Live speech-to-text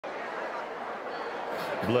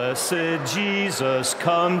Blessed Jesus,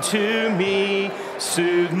 come to me,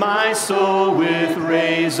 soothe my soul with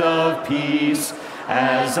rays of peace.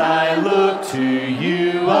 As I look to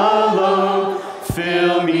you alone,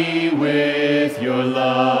 fill me with your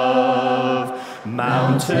love.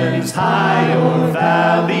 Mountains high or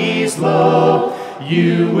valleys low,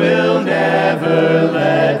 you will never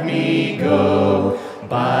let me go.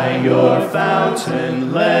 By your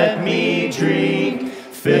fountain let me drink,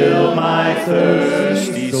 fill my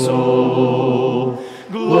thirsty soul.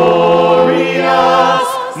 Glorious,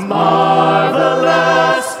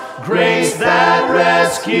 marvelous, grace that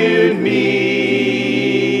rescued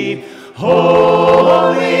me.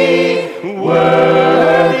 Holy,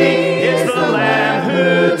 worthy is the Lamb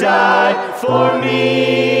who died for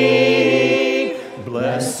me.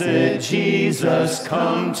 Blessed Jesus,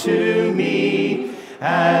 come to me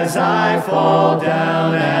as I fall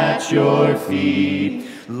down at your feet.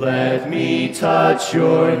 Let me touch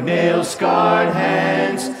your nail-scarred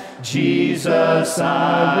hands, Jesus,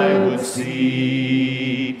 I would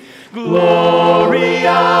see. Glorious,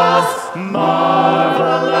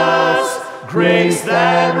 marvelous, grace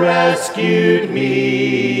that rescued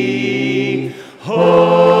me.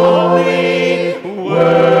 Holy,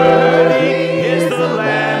 worthy is the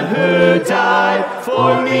Lamb who died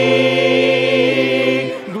for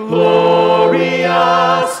me.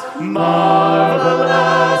 Glorious,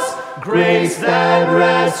 marvelous, grace that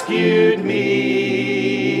rescued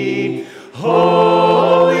me.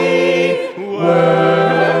 Holy,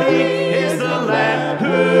 worthy is the Lamb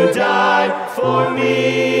who died for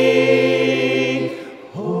me.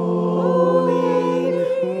 Holy,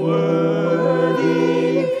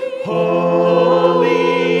 worthy,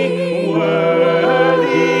 holy,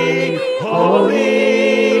 worthy,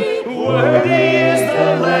 holy, worthy is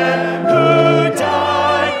the Lamb who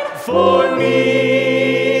died for me.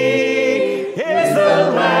 Is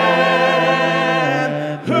the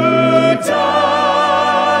Lamb who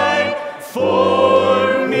died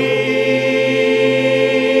for me.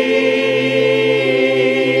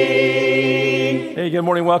 Hey, good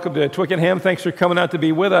morning. Welcome to Twickenham. Thanks for coming out to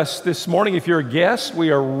be with us this morning. If you're a guest,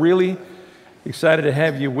 we are really excited to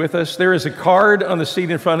have you with us. There is a card on the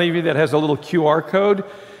seat in front of you that has a little QR code,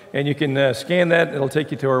 and you can scan that. It'll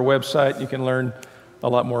take you to our website. You can learn a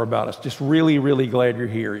lot more about us. Just really, really glad you're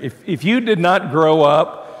here. If you did not grow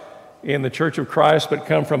up in the Church of Christ but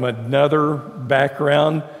come from another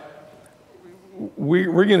background,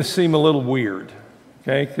 we're going to seem a little weird,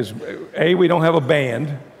 okay? Because A, we don't have a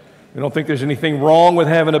band. We don't think there's anything wrong with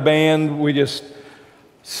having a band.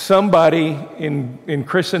 Somebody in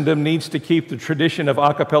Christendom needs to keep the tradition of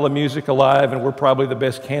a cappella music alive, and we're probably the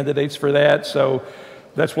best candidates for that, so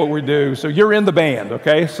that's what we do. So you're in the band,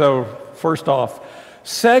 okay? So first off.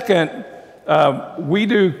 Second, we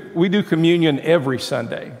do communion every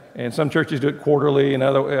Sunday, and some churches do it quarterly, and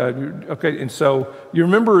other. Okay, and so you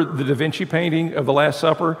remember the Da Vinci painting of the Last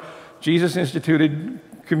Supper? Jesus instituted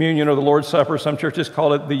communion or the Lord's Supper. Some churches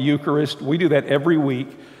call it the Eucharist. We do that every week.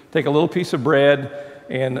 Take a little piece of bread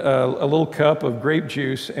and a little cup of grape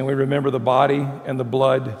juice, and we remember the body and the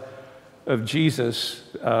blood of Jesus,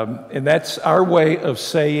 and that's our way of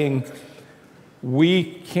saying, we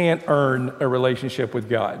can't earn a relationship with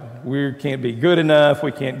God. We can't be good enough.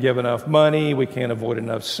 We can't give enough money. We can't avoid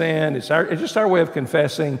enough sin. It's just our way of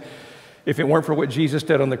confessing, if it weren't for what Jesus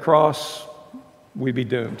did on the cross, we'd be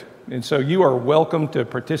doomed. And so you are welcome to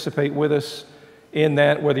participate with us in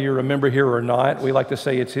that, whether you're a member here or not. We like to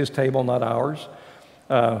say it's his table, not ours.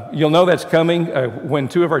 You'll know that's coming when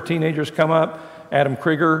two of our teenagers come up. Adam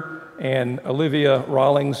Krieger and Olivia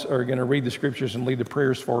Rawlings are going to read the scriptures and lead the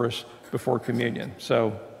prayers for us before communion.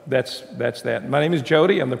 So that's that. My name is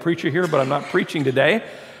Jody. I'm the preacher here, but I'm not preaching today.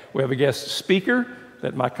 We have a guest speaker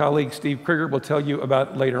that my colleague Steve Krieger will tell you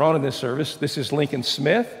about later on in this service. This is Lincoln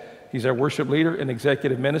Smith. He's our worship leader and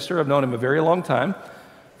executive minister. I've known him a very long time.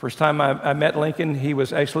 First time I met Lincoln, he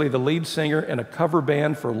was actually the lead singer in a cover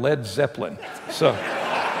band for Led Zeppelin. So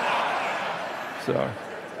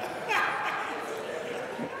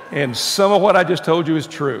and some of what I just told you is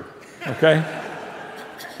true, okay?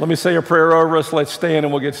 Let me say a prayer over us. Let's stand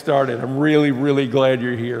and we'll get started. I'm really, really glad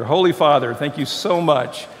you're here. Holy Father, thank you so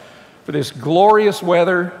much for this glorious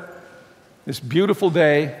weather, this beautiful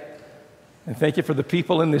day, and thank you for the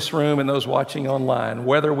people in this room and those watching online.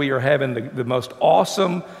 Whether we are having the most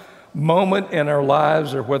awesome moment in our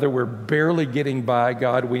lives or whether we're barely getting by,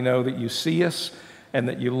 God, we know that you see us and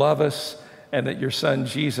that you love us and that your son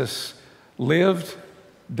Jesus lived,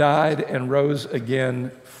 died, and rose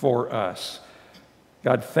again for us.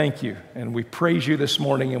 God, thank you, and we praise you this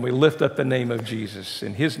morning, and we lift up the name of Jesus.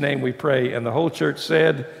 In his name we pray, and the whole church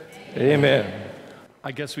said, Amen.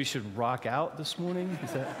 I guess we should rock out this morning.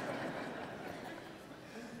 Is that?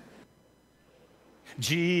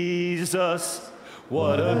 Jesus,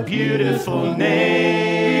 what a beautiful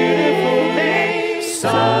name.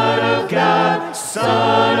 Son of God,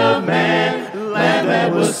 Son of Man, Lamb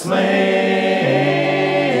that was slain.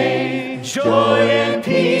 Joy and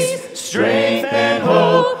peace, strength and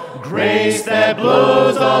hope, grace that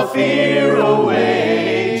blows all fear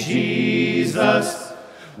away. Jesus,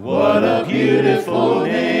 what a beautiful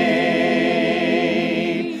name.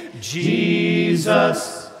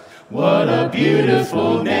 Jesus, what a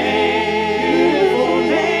beautiful name.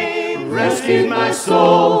 Rescued my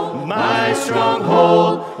soul, my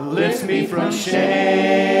stronghold, lifts me from shame.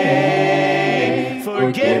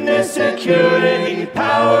 Forgiveness, security,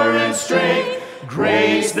 power and strength,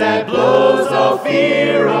 grace that blows all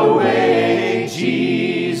fear away.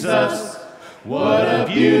 Jesus, what a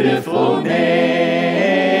beautiful name.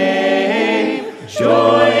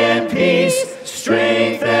 Joy and peace,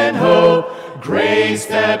 strength and hope, grace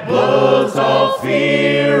that blows all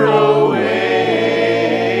fear away.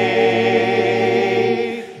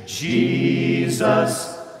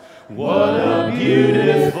 Jesus, what a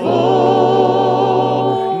beautiful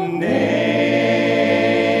name.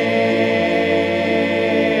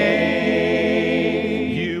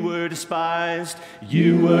 You were despised,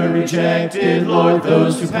 you were rejected, Lord,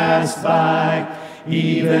 those who passed by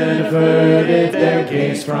even averted their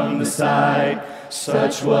gaze from the sight.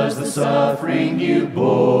 Such was the suffering you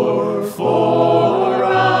bore for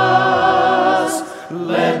us.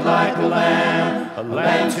 Led like a lamb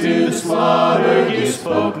to the slaughter, you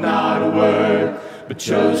spoke not a word, but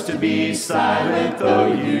chose to be silent, though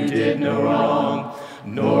you did no wrong,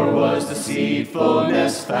 nor was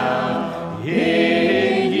deceitfulness found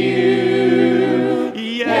in you.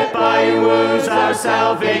 Yet by your wounds our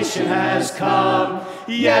salvation has come.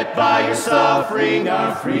 Yet by your suffering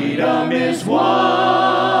our freedom is won.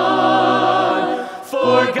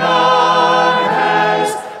 For God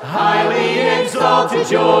has highly exalted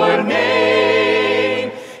your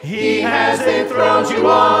name. He has enthroned you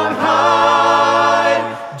on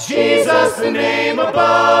high. Jesus, the name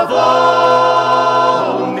above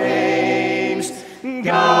all names.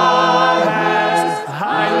 God has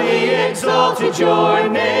highly exalted your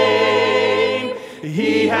name.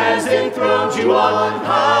 He has enthroned you on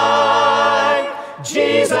high.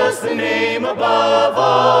 Jesus, the name above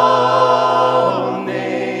all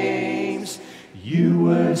names. You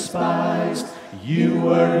were despised, you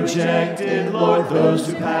were rejected, Lord, those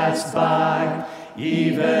who passed by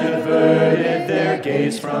even averted their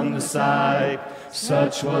gaze from the sight.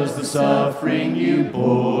 Such was the suffering you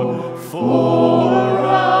bore for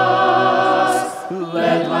us.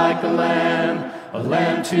 Led like a lamb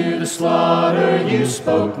to the slaughter, you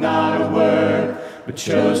spoke not a word, but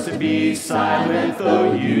chose to be silent,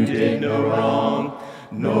 though you did no wrong,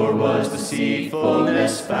 nor was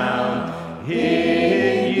deceitfulness found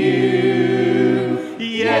in you.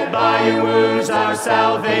 Yet by your wounds our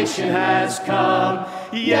salvation has come.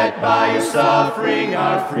 Yet by your suffering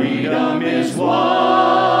our freedom is won.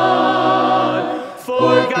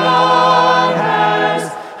 For God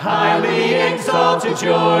has highly exalted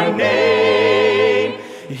your name.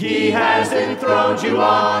 He has enthroned you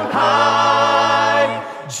on high.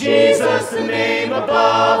 Jesus, the name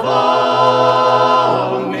above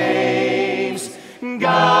all names.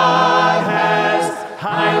 God has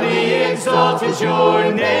highly exalted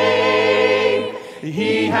your name.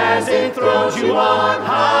 He has enthroned you on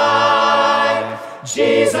high.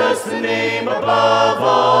 Jesus, the name above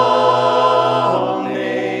all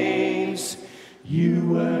names. You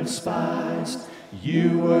were despised,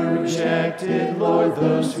 you were rejected, Lord,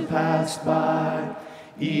 those who passed by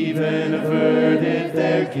even averted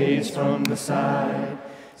their gaze from the sight.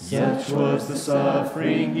 Such was the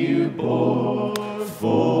suffering you bore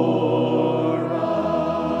for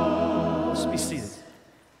us. Be seated.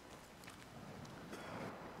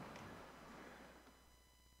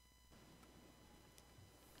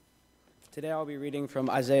 Today I'll be reading from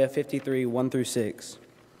Isaiah 53, 1 through 6.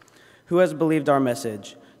 Who has believed our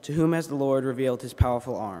message? To whom has the Lord revealed his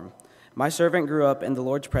powerful arm? My servant grew up in the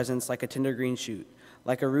Lord's presence like a tender green shoot,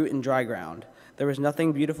 like a root in dry ground. There was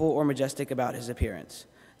nothing beautiful or majestic about his appearance,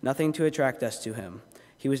 nothing to attract us to him.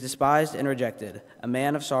 He was despised and rejected, a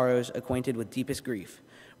man of sorrows, acquainted with deepest grief.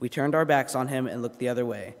 We turned our backs on him and looked the other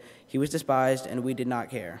way. He was despised, and we did not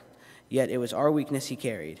care. Yet it was our weakness he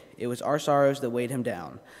carried. It was our sorrows that weighed him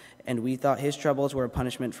down, and we thought his troubles were a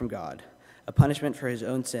punishment from God, a punishment for his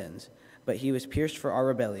own sins. But he was pierced for our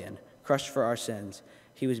rebellion, crushed for our sins.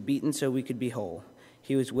 He was beaten so we could be whole.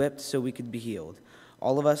 He was whipped so we could be healed.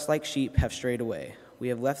 All of us like sheep have strayed away. We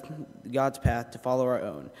have left God's path to follow our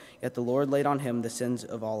own, yet the Lord laid on him the sins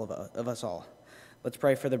of us all. Let's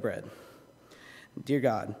pray for the bread. Dear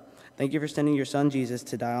God, thank you for sending your Son Jesus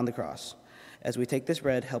to die on the cross. As we take this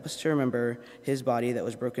bread, help us to remember his body that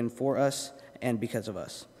was broken for us and because of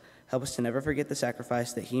us. Help us to never forget the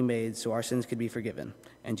sacrifice that he made so our sins could be forgiven.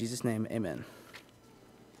 In Jesus' name, amen.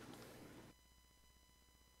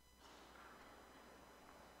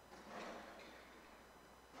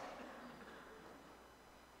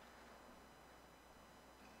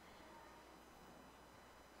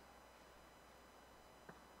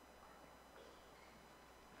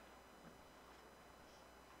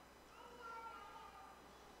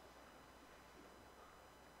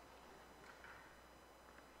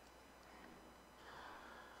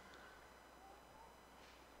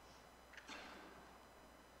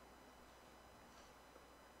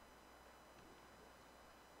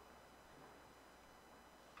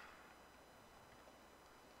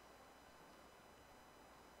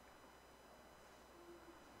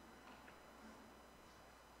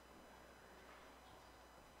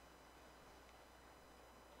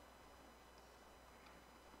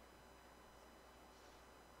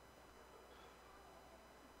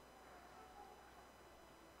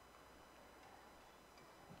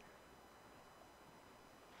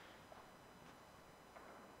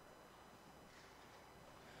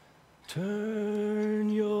 Turn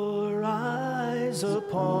your eyes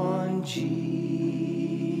upon Jesus.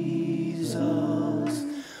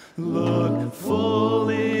 Look full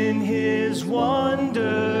in his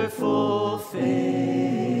wonderful face,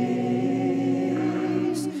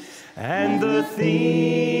 and the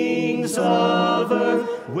things of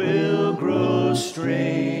earth will grow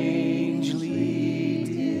strangely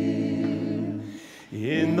dim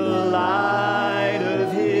in the light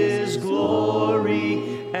of his glory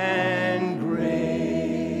and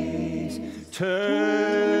grace.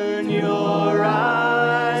 Turn your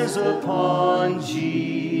eyes upon Jesus.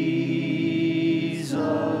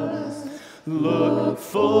 Look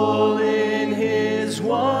full in his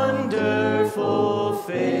wonderful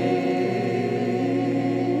face,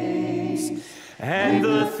 and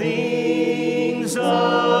the things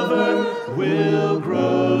of earth will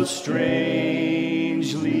grow strangely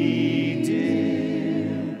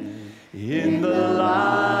dim in the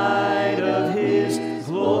light of his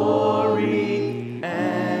glory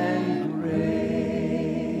and grace.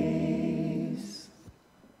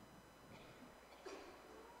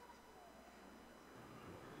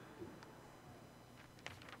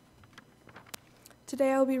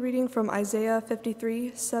 Today I will be reading from Isaiah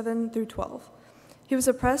 53, 7 through 12. He was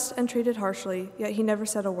oppressed and treated harshly, yet he never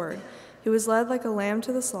said a word. He was led like a lamb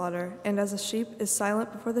to the slaughter, and as a sheep is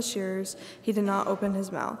silent before the shearers, he did not open his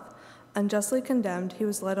mouth. Unjustly condemned, he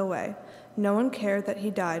was led away. No one cared that he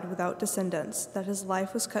died without descendants, that his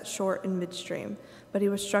life was cut short in midstream. But he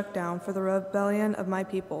was struck down for the rebellion of my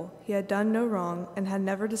people. He had done no wrong and had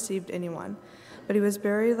never deceived anyone. But he was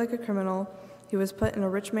buried like a criminal. He was put in a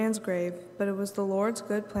rich man's grave, but it was the Lord's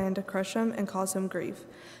good plan to crush him and cause him grief.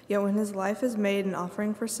 Yet when his life is made an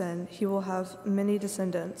offering for sin, he will have many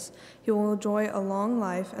descendants. He will enjoy a long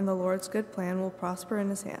life, and the Lord's good plan will prosper in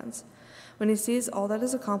his hands. When he sees all that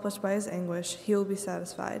is accomplished by his anguish, he will be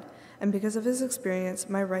satisfied. And because of his experience,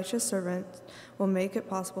 my righteous servant will make it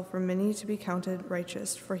possible for many to be counted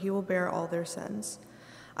righteous, for he will bear all their sins.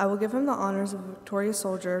 I will give him the honors of a victorious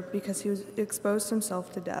soldier because he exposed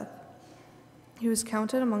himself to death. He was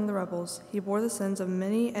counted among the rebels. He bore the sins of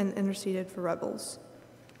many and interceded for rebels.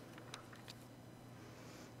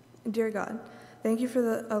 Dear God, thank you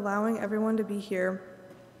for allowing everyone to be here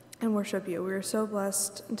and worship you. We are so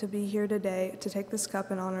blessed to be here today to take this cup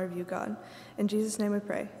in honor of you, God. In Jesus' name we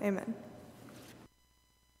pray. Amen.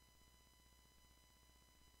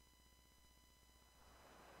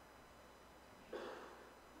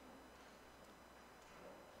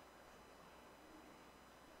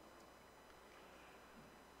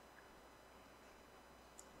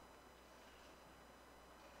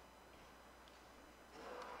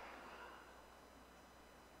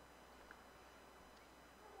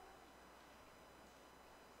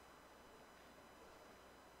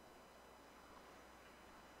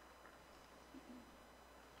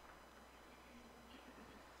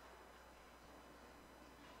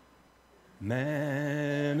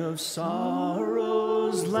 Man of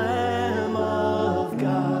sorrows, Lamb of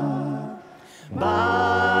God,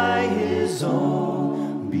 by his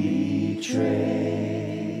own betrayed,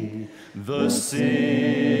 the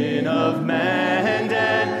sin of man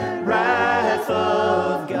and wrath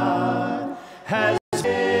of God has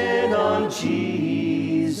been on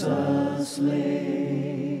Jesus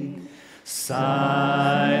laid.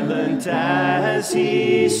 Silent as as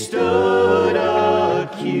he stood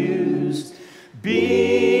accused,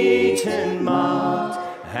 beaten, mocked,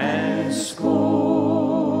 and scorned,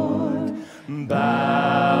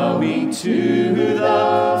 bowing to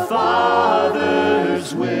the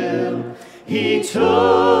Father's will, he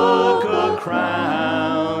took a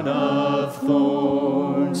crown of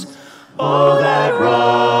thorns. Oh, that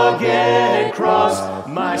rugged cross,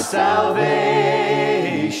 my salvation,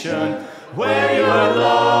 where your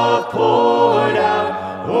love poured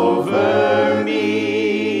out over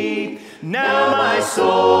me. Now my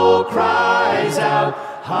soul cries out,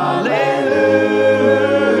 hallelujah,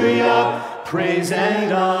 praise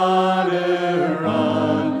and honor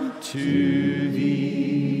unto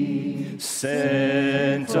thee.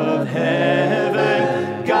 Sent of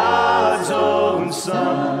heaven, God's own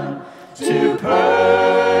Son, to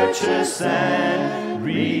purchase and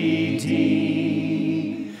redeem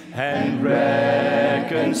and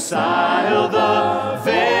reconcile the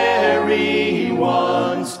very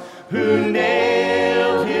ones who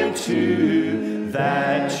nailed him to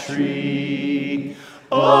that tree.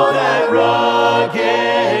 Oh, that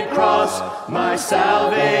rugged cross, my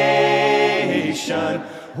salvation,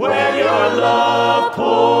 where your love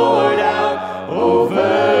poured out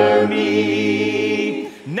over me.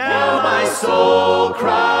 Now my soul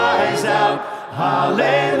cries out,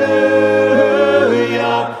 hallelujah,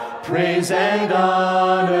 praise and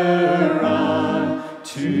honor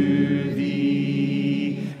unto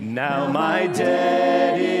thee. Now my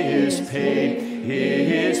debt is paid, it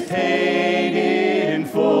is paid in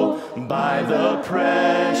full by the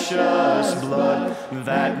precious blood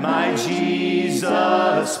that my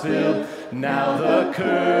Jesus spilled. Now the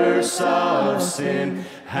curse of sin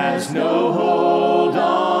has no hold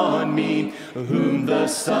on me. Whom the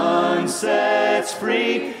Son sets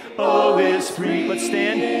free, oh, is free. Let's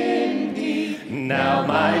stand. Now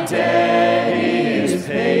my debt is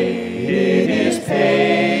paid, it is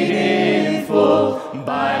paid in full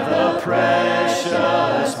by the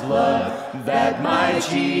precious blood that my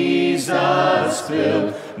Jesus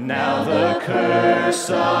spilled. Now the curse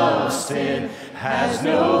of sin has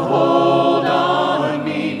no hold on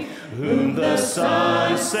me. Whom the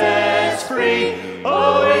Son sets free,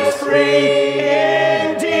 oh, is free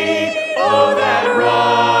indeed. Oh, that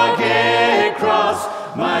rugged cross,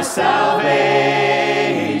 my salvation,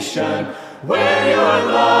 where your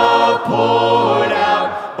love poured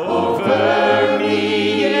out over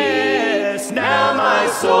me. Yes, now my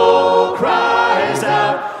soul cries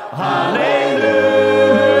out, hallelujah,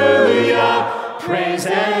 praise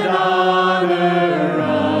and honor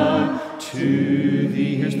unto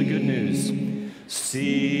thee. Here's the good news.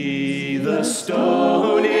 See, the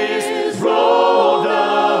stone is rolled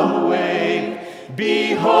away.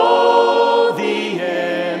 Behold the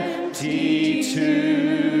empty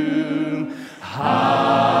tomb.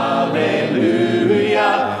 Hallelujah,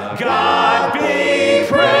 God be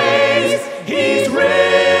praised. He's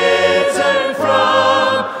risen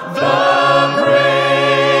from the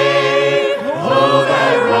grave. Oh,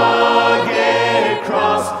 that rugged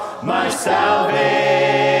cross, my salvation,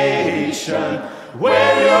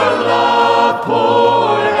 where your love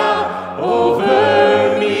poured out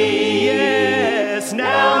over me. Yes,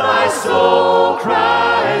 now my soul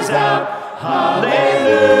cries out, hallelujah,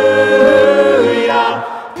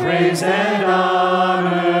 praise and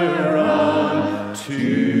honor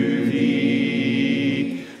unto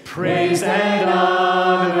thee. Praise and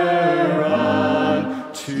honor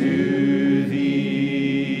unto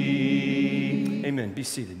thee. Amen. Be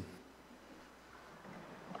seated.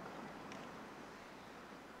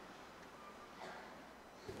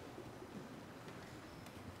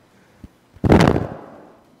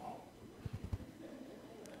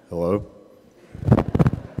 Hello.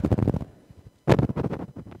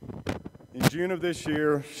 In June of this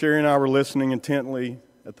year, Sherry and I were listening intently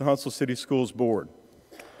at the Huntsville City Schools Board.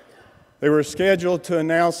 They were scheduled to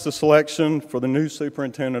announce the selection for the new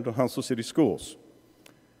superintendent of Huntsville City Schools.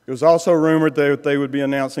 It was also rumored that they would be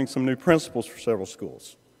announcing some new principals for several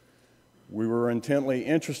schools. We were intently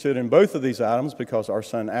interested in both of these items because our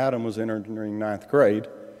son Adam was entering ninth grade,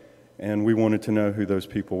 and we wanted to know who those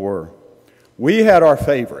people were. We had our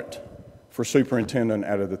favorite for superintendent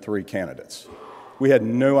out of the three candidates. We had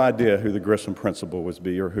no idea who the Grissom principal would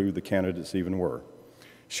be or who the candidates even were.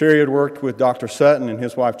 Sherry had worked with Dr. Sutton and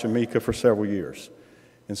his wife Jamaica for several years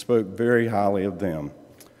and spoke very highly of them.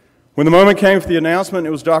 When the moment came for the announcement,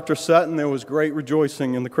 it was Dr. Sutton. There was great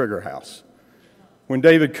rejoicing in the Krieger house. When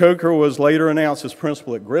David Coker was later announced as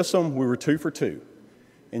principal at Grissom, we were 2 for 2,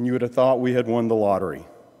 and you would have thought we had won the lottery.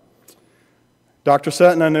 Dr.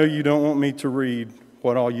 Sutton, I know you don't want me to read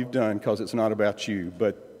what all you've done because it's not about you,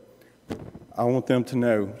 but I want them to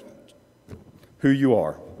know who you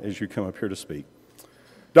are as you come up here to speak.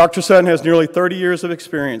 Dr. Sutton has nearly 30 years of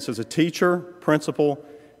experience as a teacher, principal,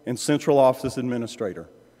 and central office administrator.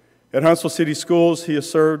 At Huntsville City Schools, he has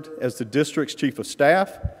served as the district's chief of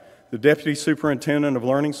staff, the deputy superintendent of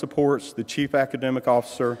learning supports, the chief academic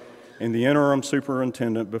officer, and the interim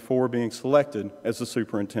superintendent before being selected as the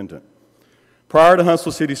superintendent. Prior to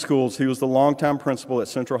Huntsville City Schools, he was the longtime principal at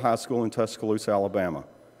Central High School in Tuscaloosa, Alabama.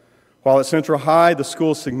 While at Central High, the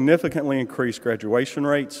school significantly increased graduation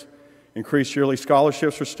rates, increased yearly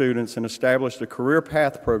scholarships for students, and established a career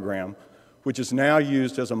path program, which is now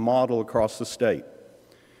used as a model across the state.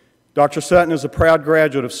 Dr. Sutton is a proud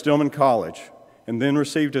graduate of Stillman College and then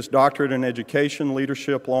received his doctorate in education,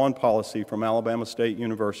 leadership, law, and policy from Alabama State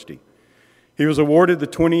University. He was awarded the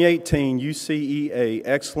 2018 UCEA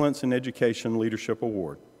Excellence in Education Leadership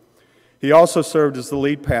Award. He also served as the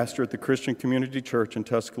lead pastor at the Christian Community Church in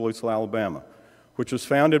Tuscaloosa, Alabama, which was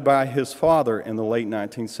founded by his father in the late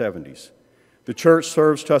 1970s. The church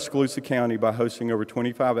serves Tuscaloosa County by hosting over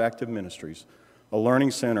 25 active ministries, a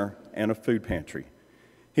learning center, and a food pantry.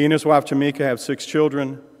 He and his wife, Tamika, have 6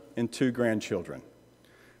 children and 2 grandchildren.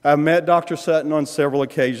 I've met Dr. Sutton on several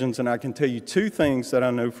occasions, and I can tell you 2 things that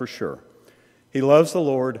I know for sure. He loves the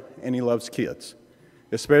Lord, and he loves kids,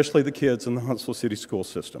 especially the kids in the Huntsville City School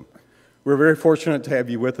System. We're very fortunate to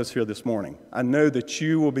have you with us here this morning. I know that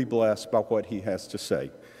you will be blessed by what he has to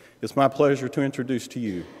say. It's my pleasure to introduce to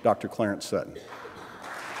you Dr. Clarence Sutton.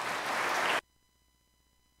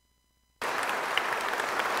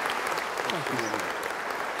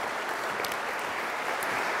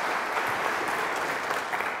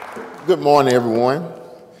 Good morning, everyone.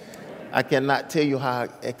 I cannot tell you how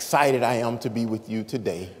excited I am to be with you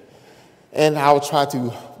today. And I'll try to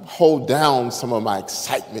hold down some of my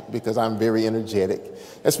excitement because I'm very energetic,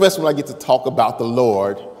 especially when I get to talk about the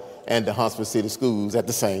Lord and the Huntsville City Schools at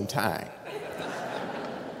the same time.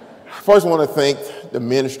 First, I want to thank the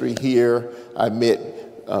ministry here. I met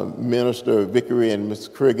Minister Vickery and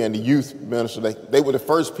Mr. Krieger and the youth minister. They were the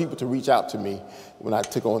first people to reach out to me when I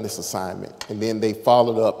took on this assignment. And then they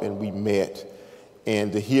followed up and we met.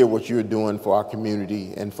 And to hear what you're doing for our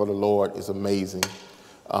community and for the Lord is amazing.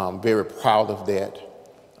 I'm very proud of that.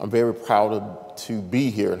 I'm very proud to be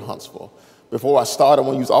here in Huntsville. Before I start, I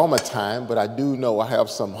won't use all my time, but I do know I have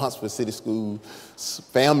some Huntsville City Schools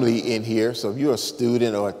family in here. So if you're a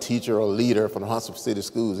student or a teacher or a leader from the Huntsville City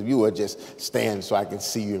Schools, if you would just stand so I can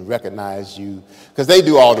see you and recognize you, because they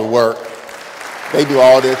do all the work. They do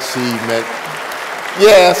all the achievement.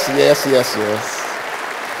 Yes, yes, yes, yes.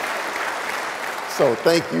 So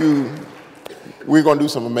thank you. We're going to do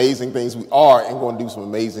some amazing things. We are and going to do some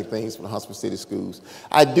amazing things for the Huntsville City Schools.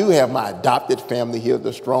 I do have my adopted family here.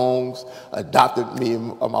 The Strongs adopted me,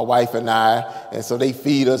 my wife and I, and so they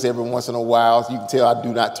feed us every once in a while. So you can tell I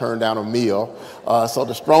do not turn down a meal. So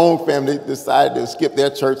the Strong family decided to skip their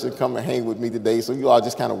church and come and hang with me today. So you all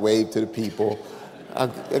just kind of wave to the people.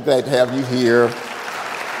 I'm glad to have you here.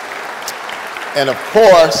 And of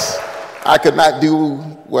course, I could not do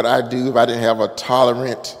what I do if I didn't have a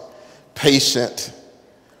tolerant, patient,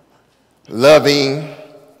 loving,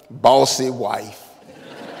 bossy wife.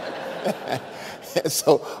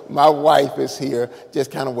 So my wife is here.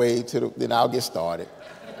 Just kind of wait till then I'll get started.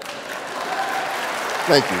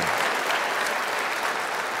 Thank you.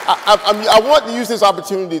 I want to use this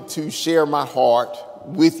opportunity to share my heart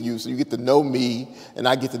with you so you get to know me and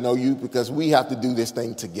I get to know you, because we have to do this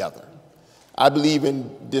thing together. I believe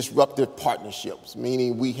in disruptive partnerships,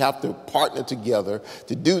 meaning we have to partner together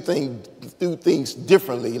to do things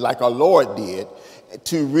differently like our Lord did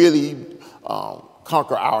to really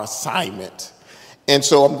conquer our assignment. And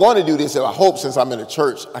so I'm going to do this, and I hope since I'm in a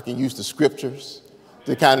church, I can use the scriptures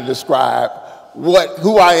to kind of describe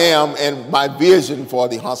who I am and my vision for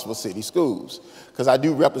the Huntsville City Schools, because I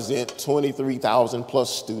do represent 23,000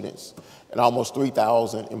 plus students and almost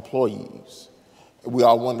 3,000 employees. We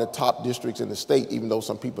are one of the top districts in the state, even though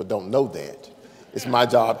some people don't know that. It's my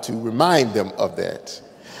job to remind them of that.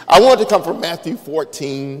 I want to come from Matthew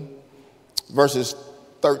 14, verses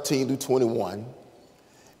 13 to 21.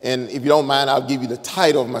 And if you don't mind, I'll give you the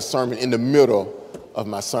title of my sermon in the middle of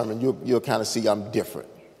my sermon. You'll kind of see I'm different.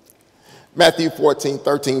 Matthew 14,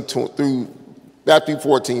 verses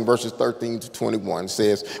 13 to 21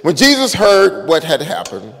 says, when Jesus heard what had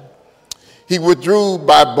happened, he withdrew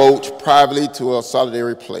by boat privately to a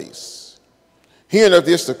solitary place. Hearing of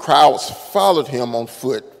this, the crowds followed him on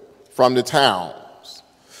foot from the towns.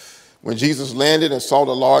 When Jesus landed and saw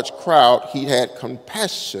the large crowd, he had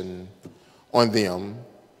compassion on them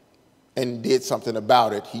and did something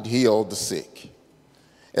about it. He healed the sick.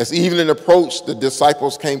 As evening approached, the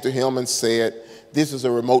disciples came to him and said, "This is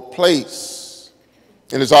a remote place,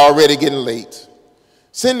 and it's already getting late.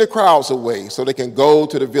 Send the crowds away so they can go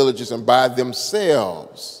to the villages and buy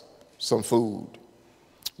themselves some food."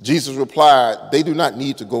 Jesus replied, "They do not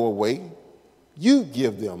need to go away. You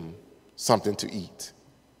give them something to eat."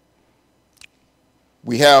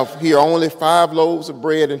 "We have here only 5 loaves of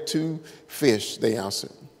bread and 2 fish," they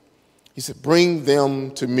answered. He said, "Bring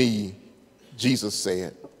them to me," Jesus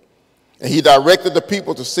said. And he directed the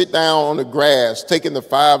people to sit down on the grass, taking the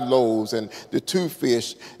 5 loaves and the 2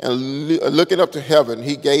 fish, and looking up to heaven,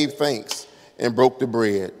 he gave thanks and broke the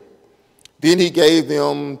bread. Then he gave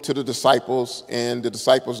them to the disciples, and the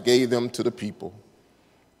disciples gave them to the people.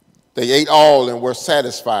 They ate all and were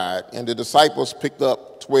satisfied, and the disciples picked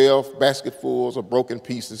up 12 basketfuls of broken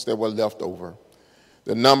pieces that were left over.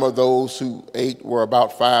 The number of those who ate were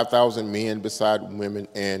about 5,000 men, beside women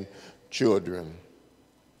and children.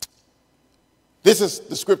 This is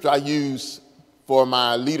the scripture I use for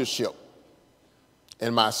my leadership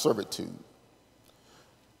and my servitude.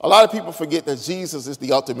 A lot of people forget that Jesus is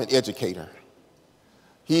the ultimate educator.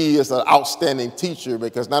 He is an outstanding teacher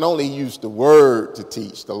because not only he used the word to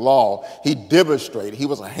teach, the law, he demonstrated. He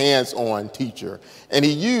was a hands-on teacher. And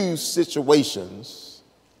he used situations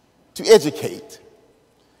to educate.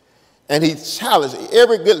 And he challenged.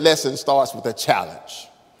 Every good lesson starts with a challenge.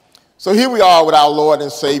 So here we are with our Lord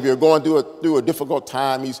and Savior going through a difficult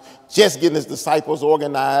time. He's just getting his disciples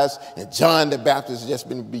organized, and John the Baptist has just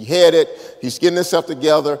been beheaded. He's getting himself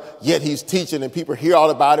together, yet he's teaching, and people hear all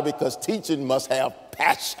about it because teaching must have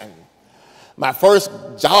passion. My first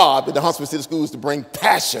job at the Huntsville City Schools is to bring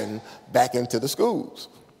passion back into the schools.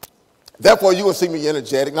 Therefore, you will see me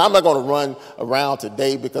energetic. Now, I'm not going to run around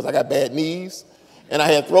today because I got bad knees, and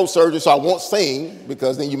I had throat surgery, so I won't sing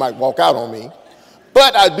because then you might walk out on me.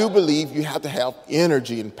 But I do believe you have to have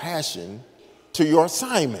energy and passion to your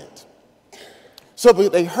assignment. So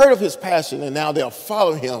they heard of his passion, and now they'll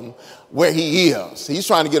follow him where he is. He's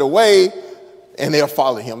trying to get away, and they'll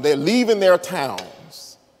follow him. They're leaving their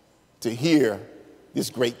towns to hear this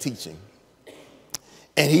great teaching.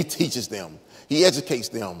 And he teaches them. He educates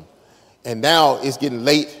them. And now it's getting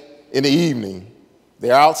late in the evening.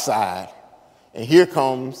 They're outside, and here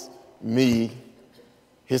comes me,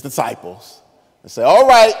 his disciples, and say, "All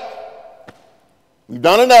right, we've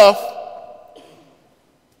done enough.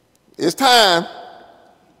 It's time.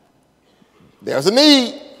 There's a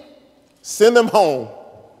need. Send them home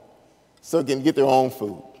so they can get their own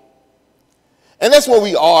food." And that's where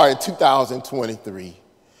we are in 2023.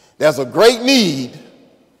 There's a great need.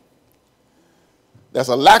 There's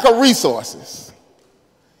a lack of resources.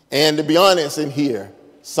 And to be honest, in here,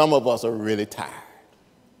 some of us are really tired.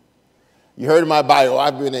 You heard in my bio,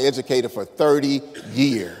 I've been an educator for 30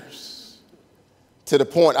 years, to the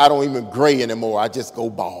point I don't even gray anymore. I just go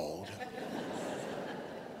bald.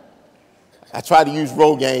 I tried to use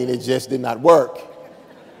Rogaine, it just did not work.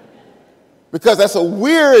 Because that's a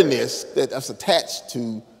weariness that's attached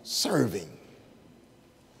to serving.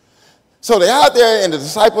 So they're out there, and the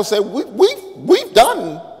disciples said, we've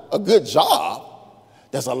done a good job.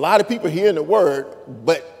 There's a lot of people hearing the word,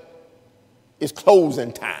 but it's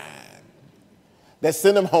closing time. Let's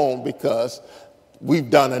send them home because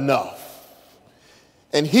we've done enough.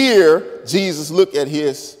 And here, Jesus looked at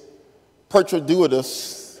his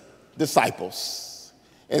pertraduitous disciples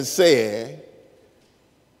and said,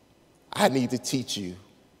 "I need to teach you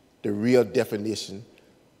the real definition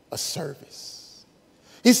of service."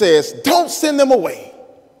 He says, "Don't send them away.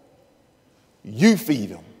 You feed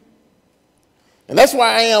them." And that's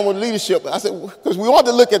why I am with leadership. I said, because we want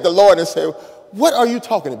to look at the Lord and say, what are you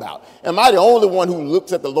talking about? Am I the only one who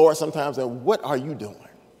looks at the Lord sometimes and what are you doing?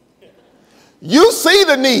 You see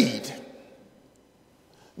the need.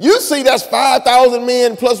 You see that's 5,000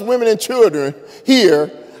 men plus women and children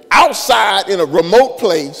here outside in a remote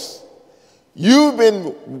place. You've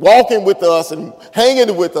been walking with us and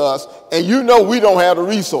hanging with us, and you know we don't have the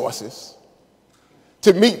resources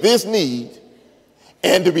to meet this need.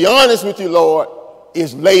 And to be honest with you, Lord,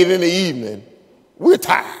 it's late in the evening. We're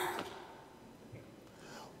tired.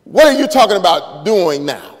 What are you talking about doing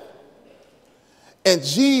now? And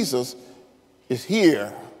Jesus is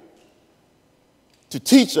here to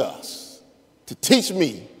teach us, to teach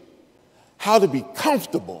me how to be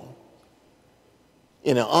comfortable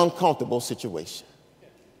in an uncomfortable situation.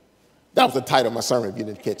 That was the title of my sermon if you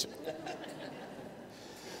didn't catch it.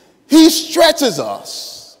 He stretches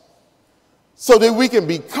us so that we can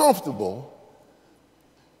be comfortable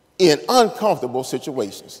in uncomfortable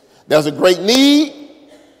situations. There's a great need.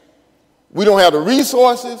 We don't have the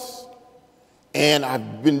resources, and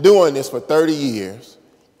I've been doing this for 30 years,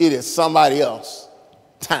 It is somebody else's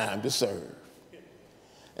time to serve.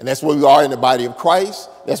 And that's where we are in the body of Christ.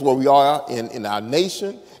 That's where we are in our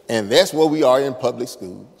nation. And that's where we are in public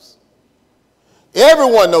schools.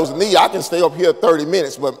 Everyone knows the need. I can stay up here 30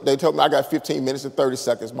 minutes, but they told me I got 15 minutes and 30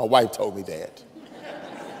 seconds. My wife told me that.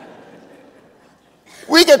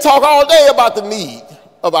 We can talk all day about the need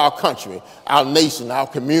of our country, our nation, our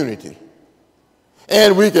community.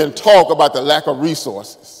 And we can talk about the lack of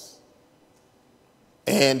resources.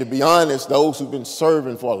 And to be honest, those who've been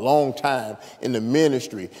serving for a long time in the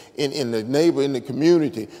ministry, in the neighbor, in the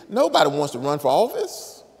community, nobody wants to run for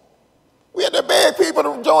office. We had to beg people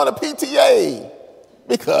to join a PTA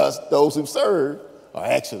because those who serve are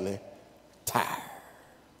actually tired.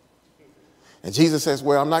 And Jesus says,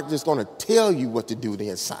 well, I'm not just going to tell you what to do the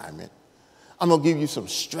assignment. I'm going to give you some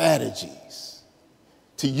strategies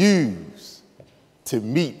to use to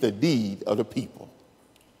meet the need of the people.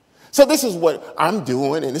 So this is what I'm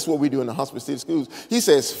doing, and this is what we do in the Huntsville City Schools. He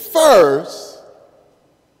says, first,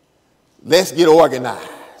 let's get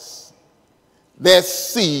organized. Let's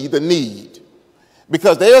see the need.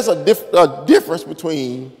 Because there's a difference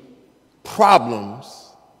between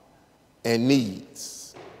problems and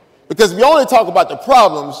needs. Because if you only talk about the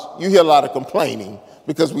problems, you hear a lot of complaining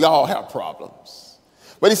because we all have problems.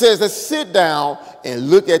 But he says, let's sit down and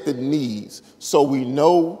look at the needs so we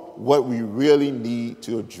know what we really need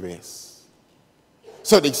to address.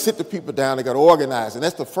 So they sit the people down, they got organized. And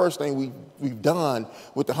that's the first thing we've done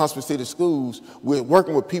with the Huntsville City Schools. We're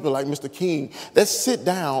working with people like Mr. King. Let's sit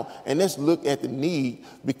down and let's look at the need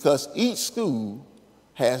because each school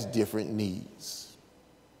has different needs.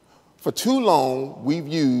 For too long, we've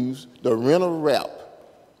used the rent-a-wrap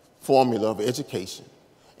formula of education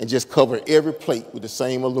and just covered every plate with the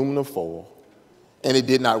same aluminum foil, and it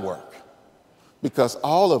did not work because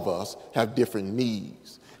all of us have different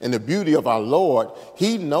needs. And the beauty of our Lord,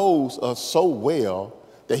 he knows us so well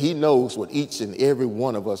that he knows what each and every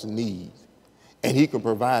one of us needs, and he can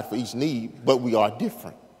provide for each need, but we are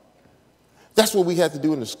different. That's what we had to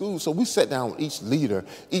do in the school. So we sat down with each leader,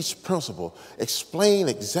 each principal, explain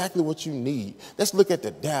exactly what you need. Let's look at the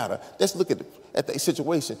data. Let's look at the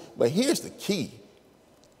situation. But here's the key.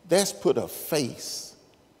 Let's put a face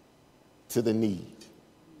to the need.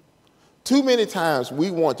 Too many times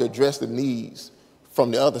we want to address the needs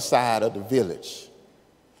from the other side of the village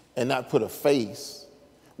and not put a face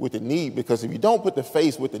with the need, because if you don't put the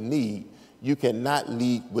face with the need, you cannot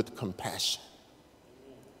lead with compassion.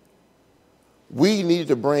 We need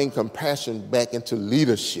to bring compassion back into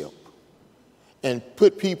leadership and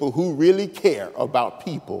put people who really care about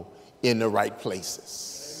people in the right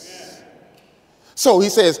places. Amen. So he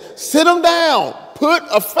says, sit them down, put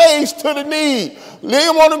a face to the need, lay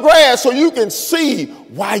them on the grass so you can see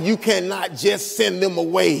why you cannot just send them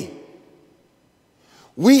away.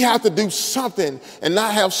 We have to do something and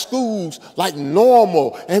not have schools like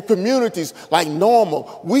normal and communities like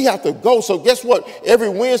normal. We have to go. So guess what? Every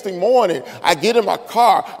Wednesday morning, I get in my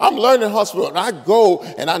car. I'm learning Huntsville, and I go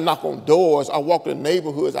and I knock on doors. I walk in the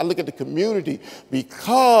neighborhoods. I look at the community,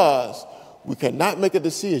 because we cannot make a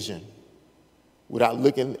decision without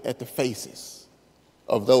looking at the faces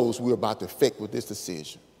of those we're about to affect with this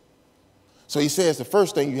decision. So he says the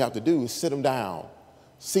first thing you have to do is sit them down.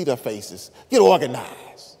 See their faces, get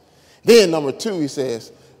organized. Then number two, he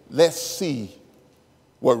says, let's see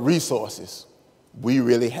what resources we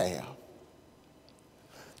really have.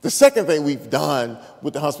 The second thing we've done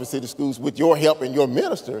with the Huntsville City Schools, with your help and your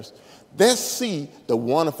ministers, let's see the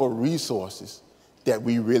wonderful resources that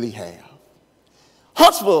we really have.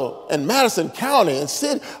 Huntsville and Madison County and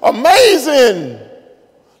City, amazing.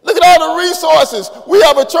 Look at all the resources. We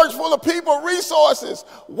have a church full of people, resources.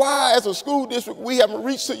 Why, as a school district, we haven't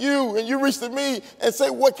reached to you and you reach to me and say,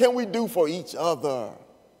 what can we do for each other?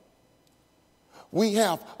 We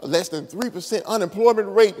have less than 3% unemployment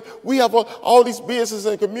rate. We have all these businesses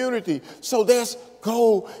and community. So let's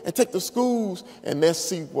go and take the schools and let's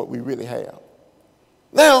see what we really have.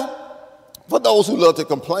 Now, for those who love to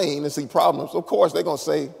complain and see problems, of course, they're going to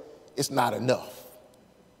say it's not enough.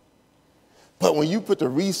 But when you put the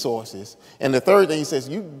resources, and the third thing he says,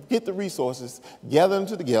 you get the resources, gather them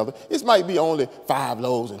together. This might be only 5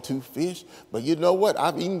 loaves and 2 fish, but you know what?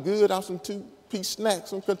 I've eaten good off some 2-piece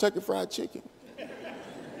snacks, some Kentucky Fried Chicken.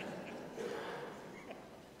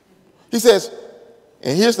 He says,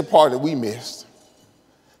 and here's the part that we missed.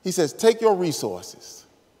 He says, take your resources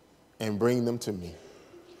and bring them to me.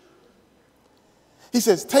 He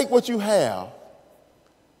says, take what you have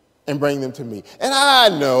and bring them to me. And I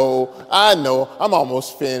know, I'm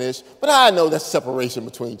almost finished, but I know that's separation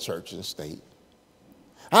between church and state.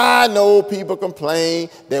 I know people complain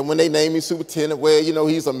that when they name me superintendent, well, you know,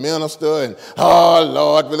 he's a minister and, oh,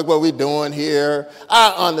 Lord, look what we're doing here.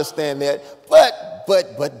 I understand that, but.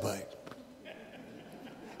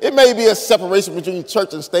 It may be a separation between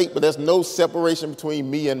church and state, but there's no separation between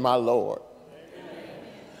me and my Lord.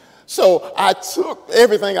 So I took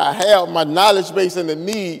everything I have, my knowledge base and the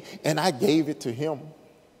need, and I gave it to him.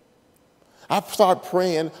 I started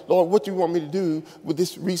praying, Lord, what do you want me to do with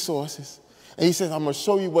these resources? And he said, I'm going to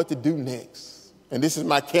show you what to do next. And this is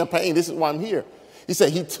my campaign. This is why I'm here. He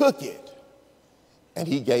said he took it and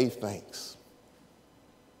he gave thanks.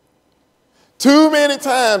 Too many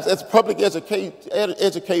times as public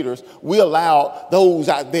educators, we allow those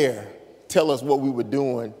out there tell us what we were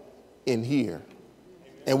doing in here.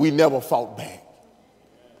 And we never fought back.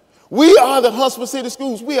 We are the Huntsville City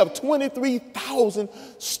Schools. We have 23,000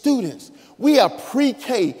 students. We have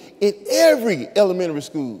pre-K in every elementary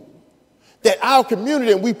school that our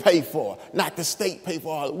community and we pay for, not the state pay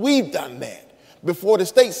for all. We've done that. Before the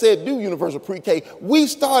state said do universal pre-K, we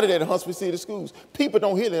started at Huntsville City Schools. People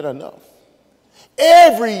don't hear that enough.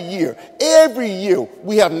 Every year,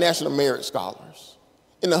 we have national merit scholars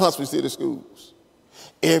in the Huntsville City Schools.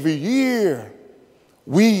 Every year,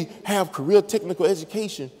 we have career technical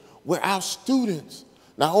education where our students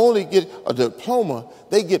not only get a diploma,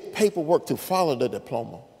 they get paperwork to follow the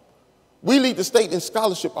diploma. We lead the state in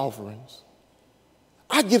scholarship offerings.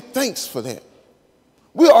 I give thanks for that.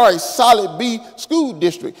 We are a solid B school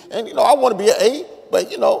district. And, you know, I want to be an A,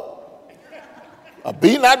 but, you know, a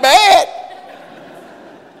B not bad.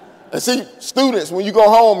 And see, students, when you go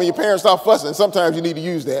home and your parents start fussing, sometimes you need to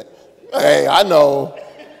use that. Hey, I know,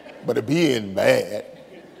 but a B ain't bad.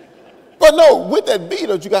 But no, with that B,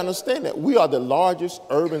 though, you got to understand that we are the largest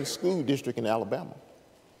urban school district in Alabama.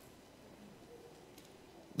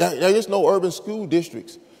 There is no urban school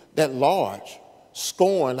districts that large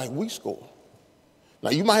scoring like we score.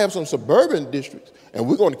 Now, you might have some suburban districts, and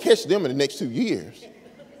we're going to catch them in the next 2 years.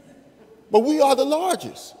 But we are the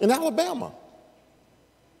largest in Alabama.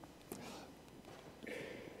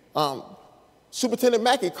 Superintendent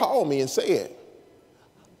Mackey called me and said,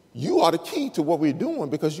 you are the key to what we're doing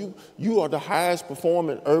because you are the highest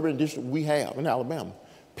performing urban district we have in Alabama.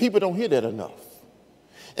 People don't hear that enough.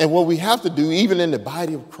 And what we have to do, even in the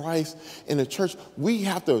body of Christ, in the church, we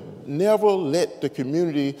have to never let the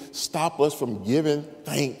community stop us from giving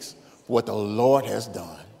thanks for what the Lord has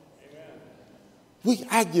done.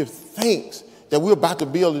 I give thanks that we're about to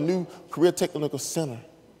build a new career technical center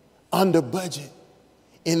under budget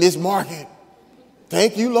in this market.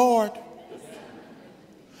 Thank you, Lord.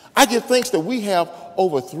 I give thanks that we have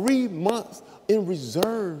over 3 months in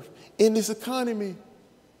reserve in this economy.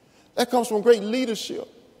 That comes from great leadership.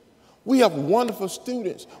 We have wonderful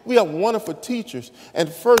students. We have wonderful teachers. And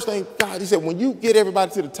the first thing God, he said, when you get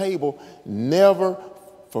everybody to the table, never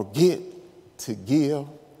forget to give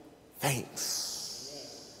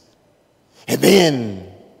thanks. And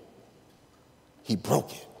then he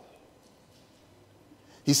broke it.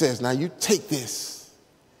 He says, now you take this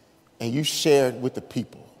and you share it with the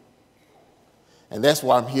people. And that's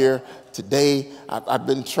why I'm here today. I've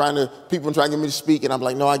been people are trying to get me to speak, and I'm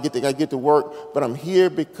like, no, I get to work. But I'm here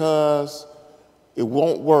because it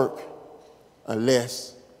won't work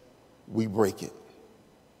unless we break it,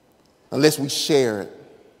 unless we share it.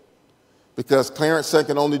 Because Clarence Sutton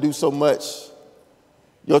can only do so much.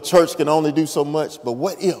 Your church can only do so much. But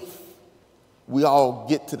what if we all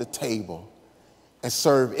get to the table and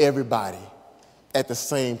serve everybody at the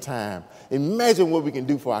same time? Imagine what we can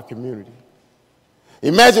do for our community.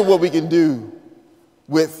 Imagine what we can do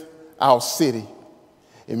with our city.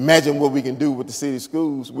 Imagine what we can do with the city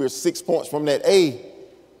schools. We're 6 points from that A.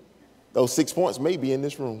 Those 6 points may be in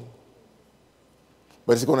this room.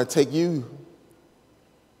 But it's going to take you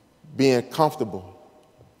being comfortable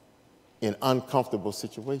in uncomfortable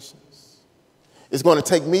situations. It's going to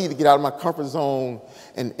take me to get out of my comfort zone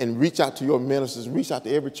and reach out to your ministers, reach out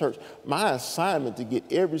to every church. My assignment to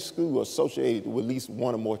get every school associated with at least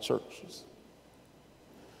one or more churches.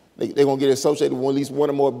 They're going to get associated with at least one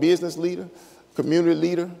or more business leader, community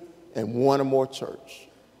leader, and one or more church.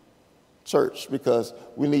 Church, because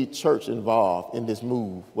we need church involved in this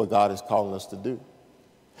move, what God is calling us to do.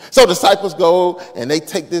 So disciples go, and they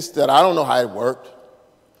take this that I don't know how it worked.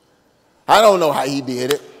 I don't know how he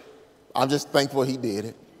did it. I'm just thankful he did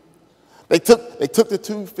it. They took the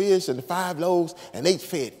 2 fish and the 5 loaves, and they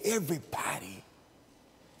fed everybody.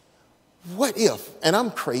 What if, and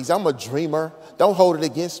I'm crazy, I'm a dreamer, don't hold it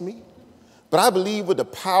against me, but I believe with the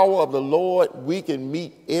power of the Lord, we can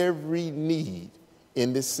meet every need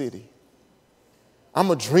in this city.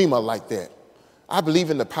 I'm a dreamer like that. I believe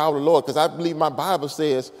in the power of the Lord because I believe my Bible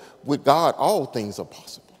says with God, all things are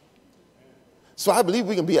possible. So I believe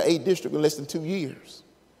we can be an 8th district in less than 2 years.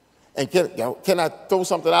 And can I throw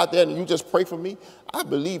something out there and you just pray for me? I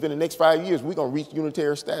believe in the next 5 years we're going to reach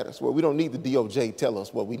unitary status where we don't need the DOJ tell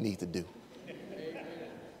us what we need to do.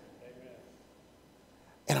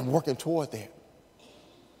 And I'm working toward that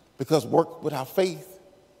because work without faith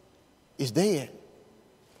is dead.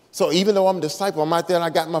 So even though I'm a disciple, I'm out there and I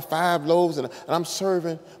got my 5 loaves and I'm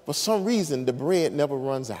serving, for some reason the bread never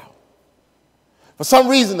runs out. For some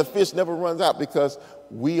reason the fish never runs out because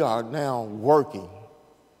we are now working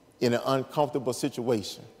in an uncomfortable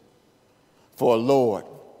situation for a Lord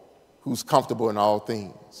who's comfortable in all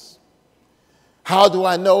things. How do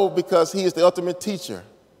I know? Because he is the ultimate teacher.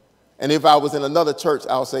 And if I was in another church,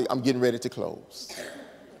 I'll say, I'm getting ready to close.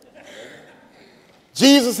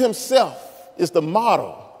 Jesus himself is the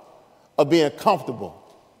model of being comfortable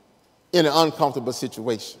in an uncomfortable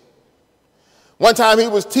situation. One time he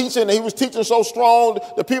was teaching, and he was teaching so strong,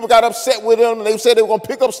 the people got upset with him, and they said they were going to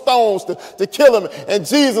pick up stones to kill him. And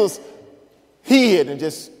Jesus hid and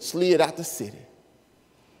just slid out the city.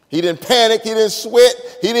 He didn't panic, he didn't sweat,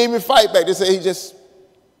 he didn't even fight back. They said he just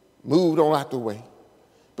moved on out the way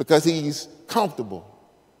because he's comfortable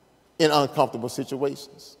in uncomfortable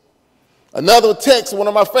situations. Another text, one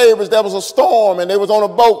of my favorites, there was a storm and they was on a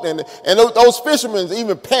boat and those fishermen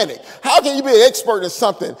even panicked. How can you be an expert in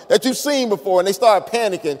something that you've seen before? And they start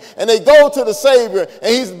panicking and they go to the Savior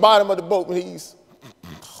and he's at the bottom of the boat and he's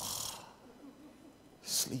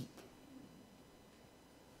asleep.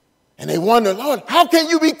 And they wonder, Lord, how can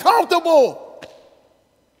you be comfortable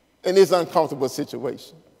in this uncomfortable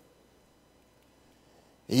situation?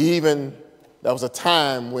 There was a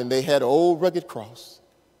time when they had an old rugged cross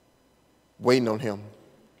waiting on him,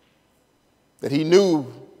 that he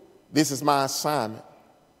knew this is my assignment,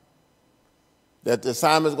 that the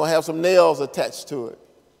assignment is going to have some nails attached to it.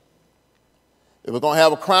 It was going to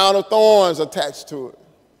have a crown of thorns attached to it.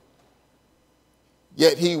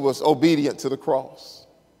 Yet he was obedient to the cross.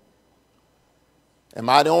 Am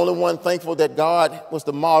I the only one thankful that God was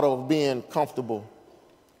the model of being comfortable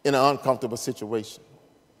in an uncomfortable situation?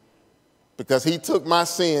 Because he took my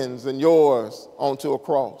sins and yours onto a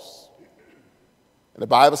cross. And the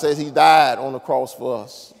Bible says he died on the cross for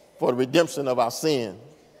us, for the redemption of our sin.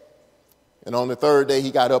 And on the 3rd day,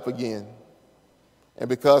 he got up again. And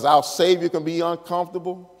because our Savior can be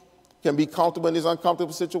comfortable in this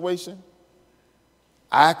uncomfortable situation,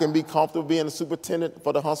 I can be comfortable being a superintendent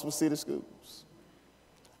for the Huntsville City Schools.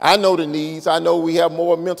 I know the needs. I know we have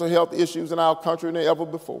more mental health issues in our country than ever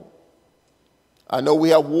before. I know we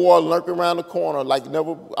have war lurking around the corner like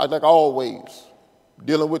always.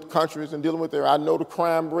 Dealing with countries and dealing with I know the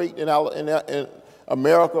crime rate in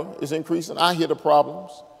America is increasing. I hear the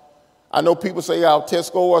problems. I know people say our test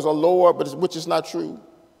scores are lower, which is not true.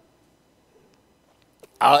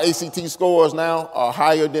 Our ACT scores now are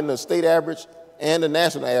higher than the state average and the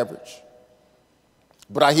national average.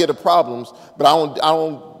 But I hear the problems, but I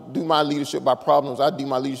don't do my leadership by problems. I do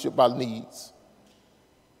my leadership by needs.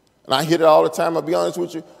 And I hear it all the time. I'll be honest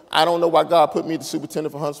with you. I don't know why God put me the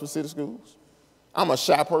superintendent for Huntsville City Schools. I'm a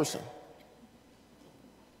shy person.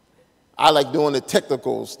 I like doing the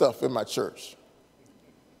technical stuff in my church.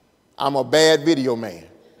 I'm a bad video man.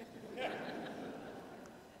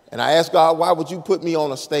 And I asked God, why would you put me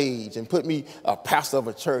on a stage and put me a pastor of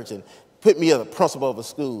a church and put me as a principal of a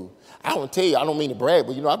school? I want to tell you, I don't mean to brag,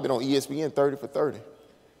 but I've been on ESPN 30 for 30.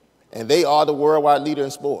 And they are the worldwide leader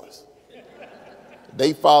in sports.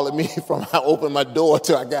 They followed me from I opened my door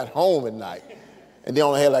till I got home at night. And they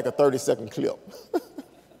only had like a 30-second clip.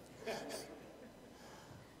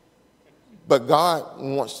 But God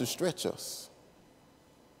wants to stretch us.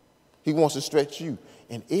 He wants to stretch you.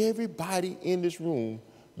 And everybody in this room,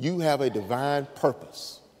 you have a divine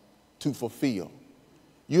purpose to fulfill.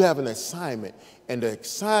 You have an assignment, and the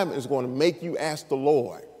assignment is going to make you ask the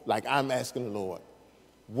Lord, like I'm asking the Lord,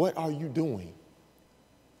 what are you doing?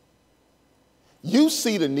 You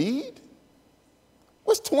see the need.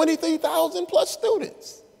 What's 23,000 plus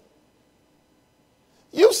students?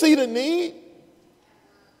 You see the need.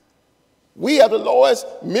 We have the lowest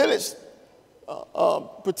millage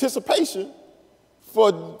participation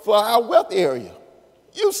for our wealth area.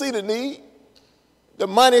 You see the need. The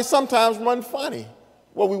money sometimes runs funny,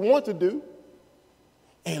 what we want to do.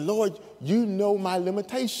 And Lord, you know my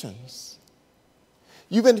limitations.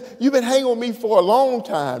 You've been hanging with me for a long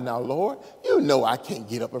time now, Lord. You know I can't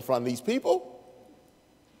get up in front of these people.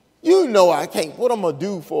 You know I can't. What I'm going to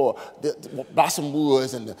do for the Blossom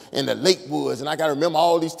Woods and the Lake Woods, and I got to remember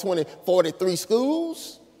all these 43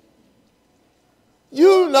 schools.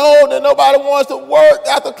 You know that nobody wants to work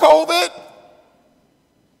after COVID.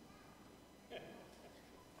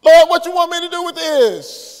 Lord, what you want me to do with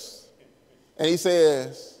this? And he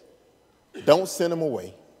says, don't send them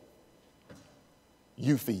away.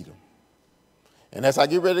 You feed them. And as I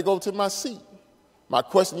get ready to go to my seat, my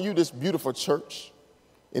question to you, this beautiful church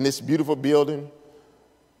in this beautiful building,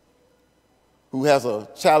 who has a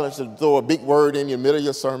challenge to throw a big word in the middle of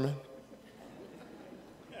your sermon.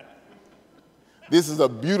 This is a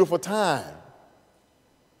beautiful time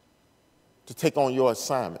to take on your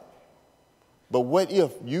assignment. But what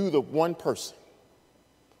if you, the one person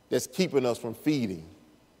that's keeping us from feeding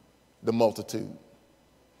the multitude?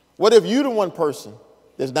 What if you, the one person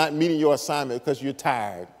that's not meeting your assignment because you're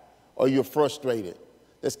tired or you're frustrated,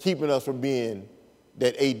 that's keeping us from being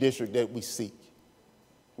that A district that we seek?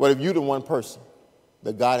 What if you're the one person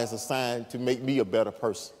that God has assigned to make me a better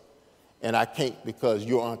person, and I can't because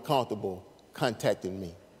you're uncomfortable contacting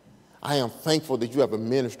me? I am thankful that you have a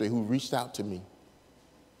ministry who reached out to me,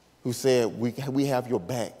 who said, we have your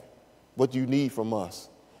back. What do you need from us?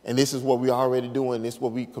 And this is what we're already doing. This is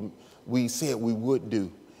what we said we would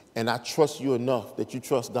do. And I trust you enough, that you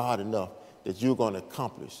trust God enough, that you're going to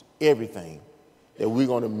accomplish everything, that we're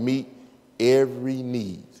going to meet every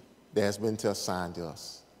need that has been assigned to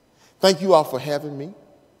us. Thank you all for having me.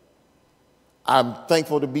 I'm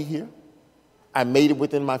thankful to be here. I made it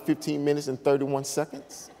within my 15 minutes and 31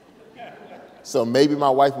 seconds. So maybe my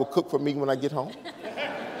wife will cook for me when I get home.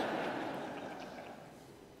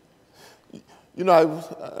 You know,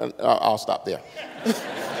 I'll stop there.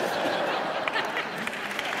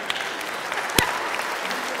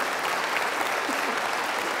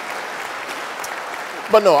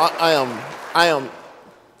 But no, I am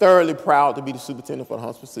thoroughly proud to be the superintendent for the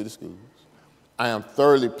Huntsville City Schools. I am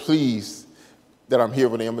thoroughly pleased that I'm here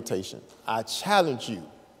with the invitation. I challenge you.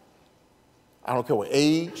 I don't care what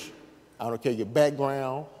age, I don't care your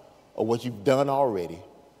background or what you've done already.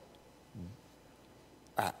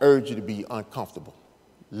 I urge you to be uncomfortable.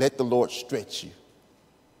 Let the Lord stretch you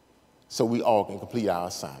so we all can complete our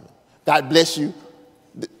assignment. God bless you.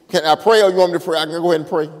 Can I pray or you want me to pray? I can go ahead and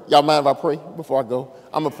pray. Y'all mind if I pray before I go?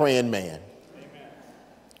 I'm a praying man. Amen.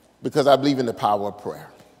 Because I believe in the power of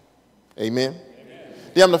prayer. Amen.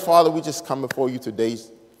 Dear Heavenly Father, we just come before you today,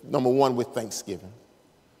 number one, with thanksgiving.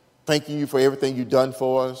 Thanking you for everything you've done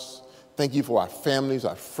for us. Thank you for our families,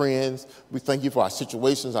 our friends. We thank you for our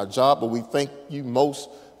situations, our job, but we thank you most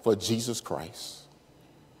for Jesus Christ,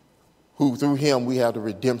 who through him we have the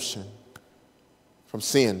redemption from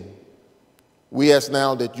sin. We ask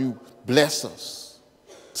now that you bless us,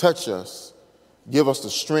 touch us, give us the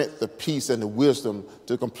strength, the peace, and the wisdom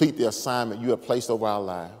to complete the assignment you have placed over our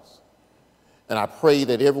lives. And I pray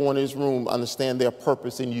that everyone in this room understand their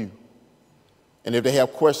purpose in you. And if they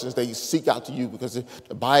have questions, they seek out to you, because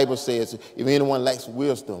the Bible says if anyone lacks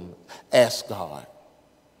wisdom, ask God.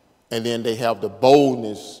 And then they have the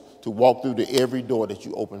boldness to walk through to every door that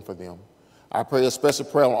you open for them. I pray a special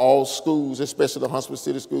prayer on all schools, especially the Huntsville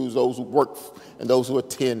City Schools, those who work and those who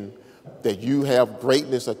attend, that you have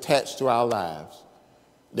greatness attached to our lives,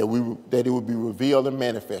 that it will be revealed and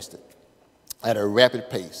manifested at a rapid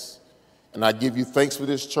pace. And I give you thanks for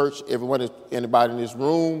this church, everyone, anybody in this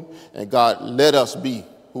room, and God, let us be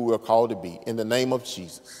who we're called to be. In the name of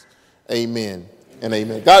Jesus, amen and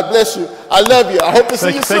amen. God bless you. I love you. I hope to see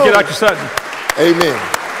you soon. Thank you, Dr. Sutton.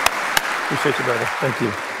 Amen. Appreciate you, brother. Thank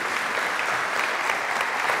you.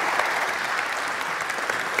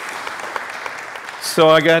 So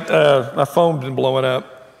I got, my phone's been blowing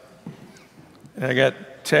up, and I got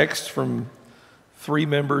texts from 3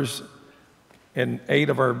 members and 8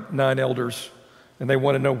 of our 9 elders, and they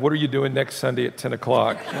want to know, what are you doing next Sunday at 10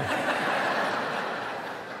 o'clock?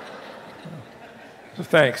 So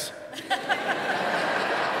thanks.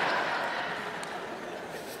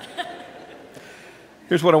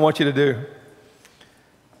 Here's what I want you to do.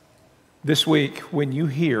 This week, when you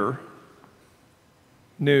hear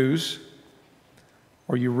news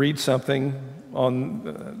or you read something on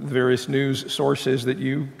the various news sources that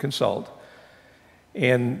you consult,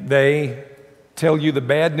 and they tell you the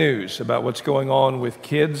bad news about what's going on with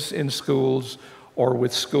kids in schools or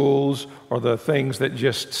with schools, or the things that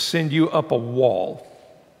just send you up a wall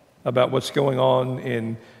about what's going on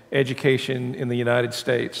in education in the United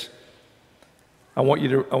States, I want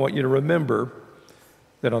you to remember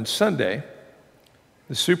that on Sunday,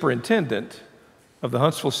 the superintendent of the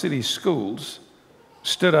Huntsville City Schools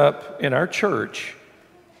stood up in our church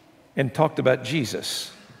and talked about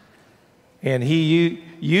Jesus. And he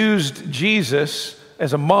used Jesus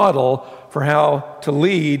as a model for how to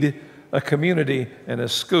lead a community, and a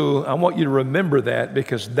school. I want you to remember that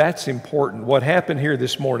because that's important. What happened here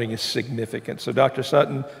this morning is significant. So Dr.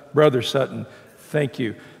 Sutton, Brother Sutton, thank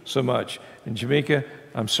you so much. And Jamaica,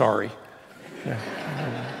 I'm sorry.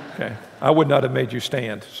 Yeah. Okay. I would not have made you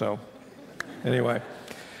stand, so anyway.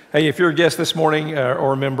 Hey, if you're a guest this morning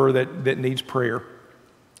or a member that needs prayer,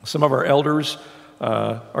 some of our elders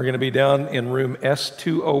are going to be down in room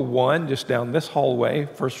S201, just down this hallway,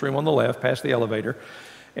 first room on the left, past the elevator,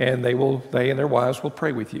 and they and their wives will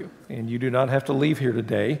pray with you. And you do not have to leave here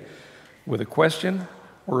today with a question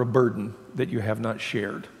or a burden that you have not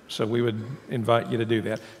shared. So we would invite you to do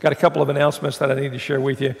that. Got a couple of announcements that I need to share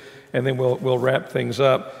with you, and then we'll wrap things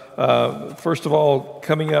up. First of all,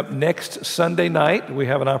 coming up next Sunday night, we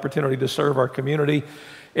have an opportunity to serve our community.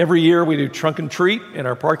 Every year we do trunk and treat in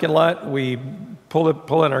our parking lot. We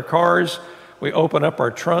pull in our cars. We open up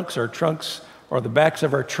our trunks. Our trunks or the backs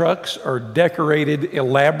of our trucks are decorated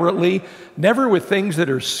elaborately, never with things that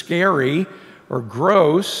are scary or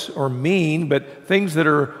gross or mean, but things that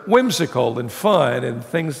are whimsical and fun and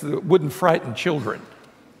things that wouldn't frighten children.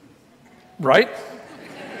 Right?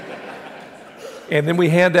 And then we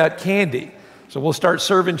hand out candy. So we'll start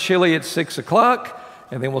serving chili at 6 o'clock,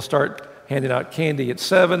 and then we'll start handing out candy at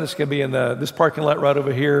 7. It's going to be in this parking lot right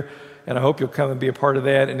over here, and I hope you'll come and be a part of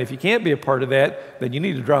that. And if you can't be a part of that, then you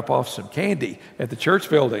need to drop off some candy at the church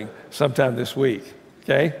building sometime this week,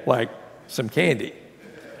 okay? Like some candy,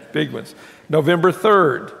 big ones. November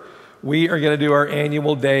 3rd, we are going to do our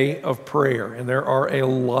annual day of prayer, and there are a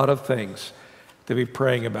lot of things to be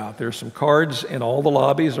praying about. There's some cards in all the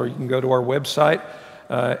lobbies, or you can go to our website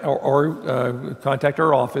or contact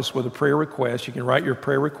our office with a prayer request. You can write your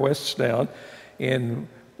prayer requests down, and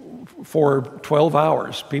for 12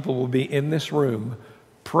 hours, people will be in this room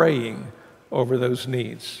praying over those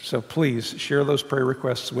needs. So please share those prayer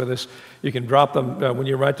requests with us. You can drop them, when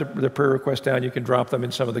you write the prayer request down, you can drop them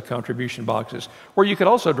in some of the contribution boxes. Or you could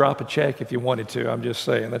also drop a check if you wanted to. I'm just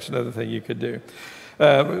saying, that's another thing you could do.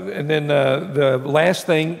 And then the last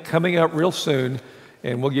thing coming up real soon,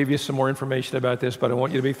 and we'll give you some more information about this, but I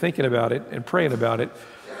want you to be thinking about it and praying about it,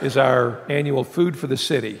 is our annual Food for the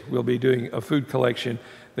City. We'll be doing a food collection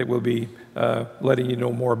that we'll be letting you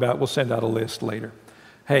know more about. We'll send out a list later.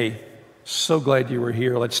 Hey, so glad you were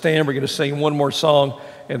here. Let's stand. We're going to sing one more song,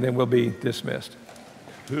 and then we'll be dismissed.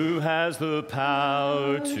 Who has the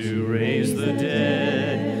power to raise the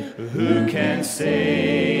dead? Who can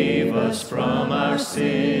save us from our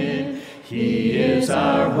sin? He is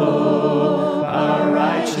our hope, our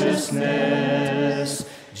righteousness.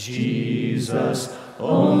 Jesus,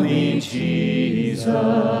 only Jesus.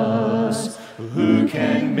 Who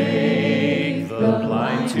can make the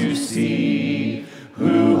blind to see?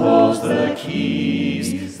 Who holds the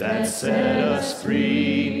keys that set us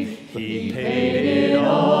free? He paid it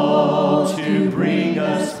all to bring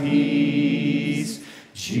us peace.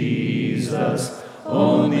 Jesus,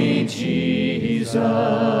 only Jesus.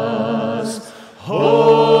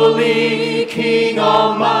 Holy King,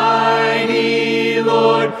 Almighty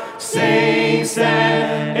Lord, saints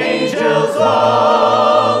and angels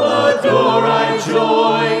all adore. I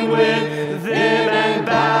join with them and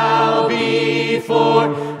bow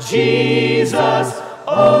before Jesus,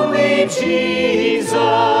 only Jesus.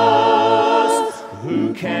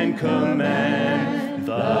 Who can command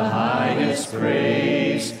the highest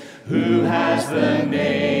praise? Who has the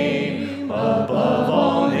name above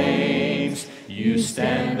all names? You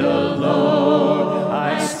stand alone,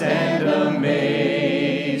 I stand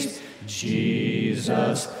amazed.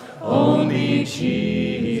 Jesus, only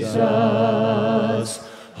Jesus.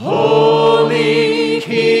 Holy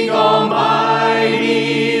King,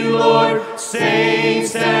 Almighty Lord,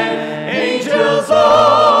 saints and angels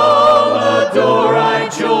all adore. I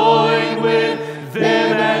join with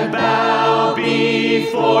them and bow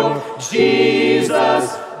before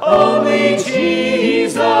Jesus, only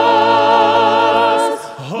Jesus.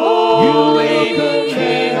 Holy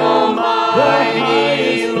King,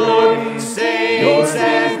 Almighty Lord, saints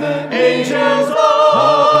and angels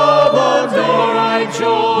all adore. I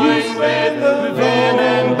join with them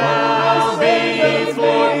and bow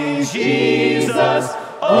before Jesus,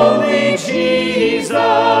 only Jesus.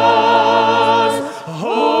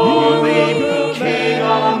 Holy King,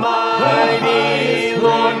 Almighty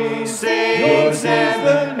Lord, saints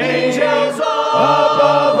and angels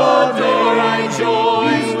above adore. I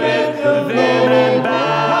join with them and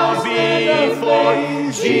bow before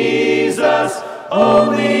Jesus,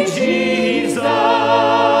 only Jesus.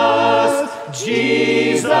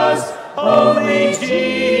 Jesus, only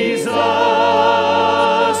Jesus.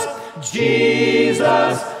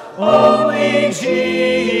 Jesus, only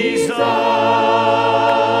Jesus.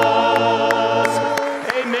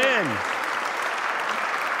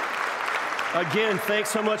 Again, thanks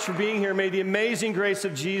so much for being here. May the amazing grace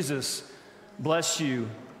of Jesus bless you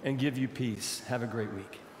and give you peace. Have a great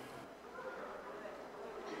week.